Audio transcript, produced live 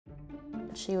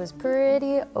She was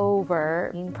pretty over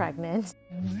being pregnant.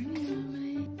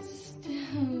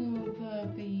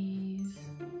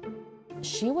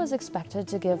 She was expected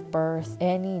to give birth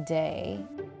any day.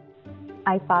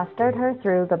 I fostered her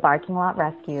through the parking lot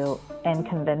rescue and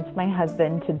convinced my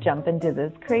husband to jump into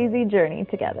this crazy journey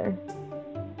together.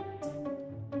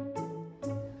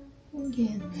 We're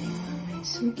getting there,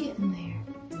 Mamas. We're getting there.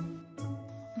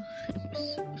 I'm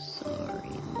so sorry,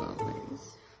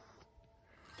 Mamas.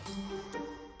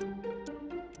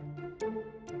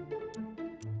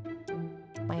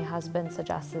 My husband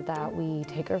suggested that we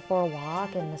take her for a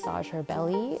walk and massage her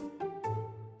belly.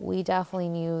 We definitely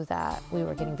knew that we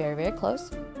were getting very, very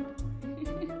close.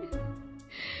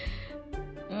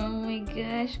 Oh my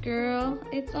gosh, girl.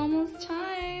 It's almost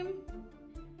time.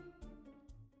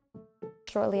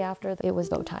 Shortly after, it was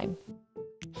go time.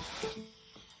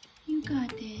 You got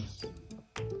this.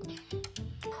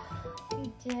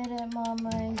 You did it,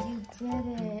 Mama. You did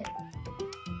it.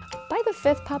 By the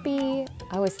 5th puppy,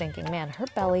 I was thinking, man, her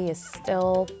belly is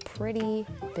still pretty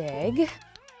big.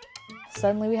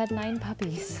 Suddenly we had 9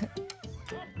 puppies.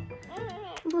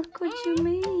 Look what you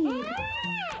made. You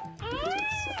did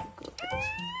so good.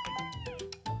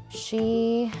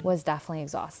 She was definitely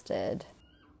exhausted.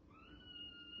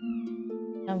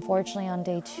 Unfortunately, on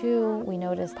day 2, we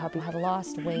noticed puppy had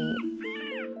lost weight.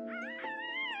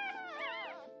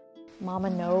 Mama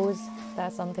knows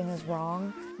that something is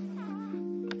wrong.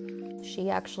 She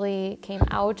actually came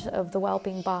out of the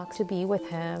whelping box to be with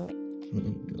him. Oh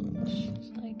my gosh.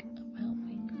 It's like, I'm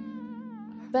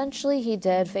helping. Eventually, he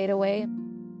did fade away,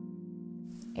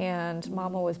 and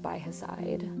Mama was by his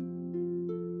side.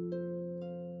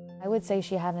 I would say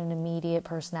she had an immediate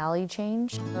personality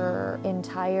change. Her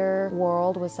entire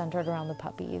world was centered around the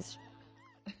puppies.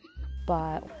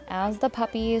 But as the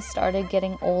puppies started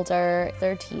getting older,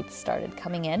 their teeth started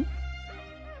coming in.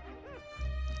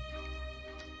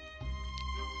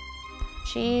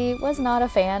 She was not a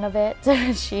fan of it.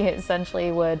 She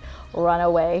essentially would run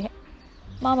away.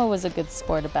 Mama was a good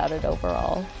sport about it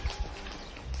overall.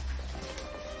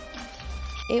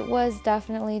 It was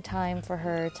definitely time for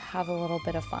her to have a little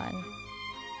bit of fun.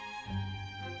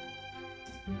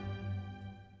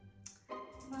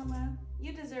 Mama,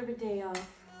 you deserve a day off.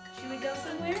 Should we go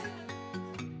somewhere?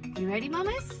 You ready,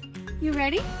 Mamas? You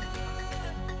ready?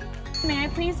 May I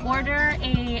please order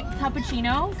a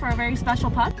cappuccino for a very special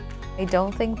pup? I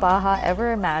don't think Baja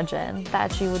ever imagined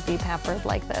that she would be pampered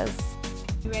like this.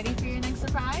 You ready for your next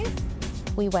surprise?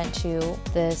 We went to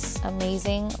this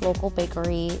amazing local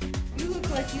bakery. You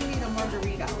look like you need a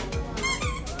margarita.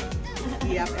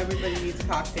 Yep, everybody needs a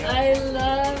cocktail. I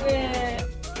love it.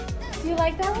 Do you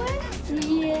like that one?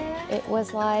 Yeah. It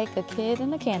was like a kid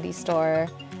in a candy store.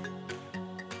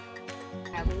 I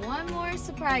have one more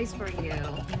surprise for you.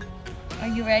 Are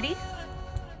you ready?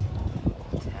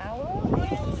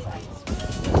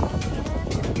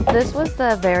 This was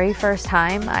the very first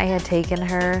time I had taken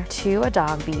her to a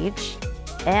dog beach,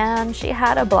 and she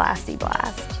had a blasty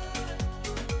blast.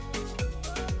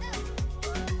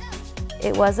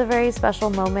 It was a very special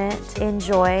moment to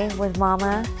enjoy with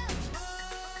Mama.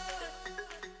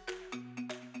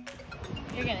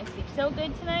 You're gonna sleep so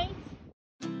good tonight.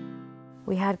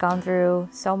 We had gone through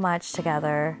so much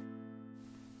together.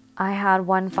 I had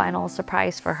one final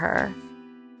surprise for her.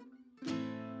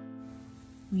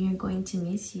 We are going to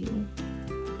miss you.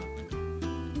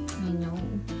 I know.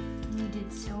 You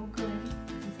did so good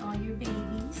with all your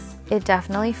babies. It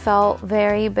definitely felt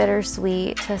very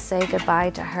bittersweet to say goodbye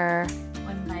to her.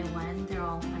 One by one, they're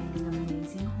all finding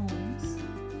amazing homes.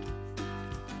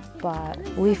 But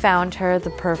we found her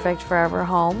the perfect forever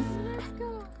home.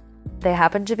 They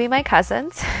happen to be my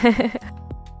cousins.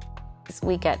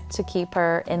 We get to keep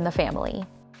her in the family.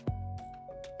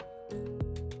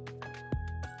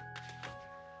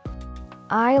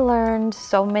 I learned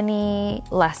so many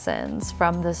lessons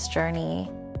from this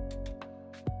journey,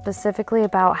 specifically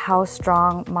about how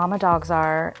strong mama dogs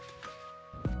are.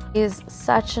 She's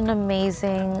such an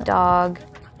amazing dog.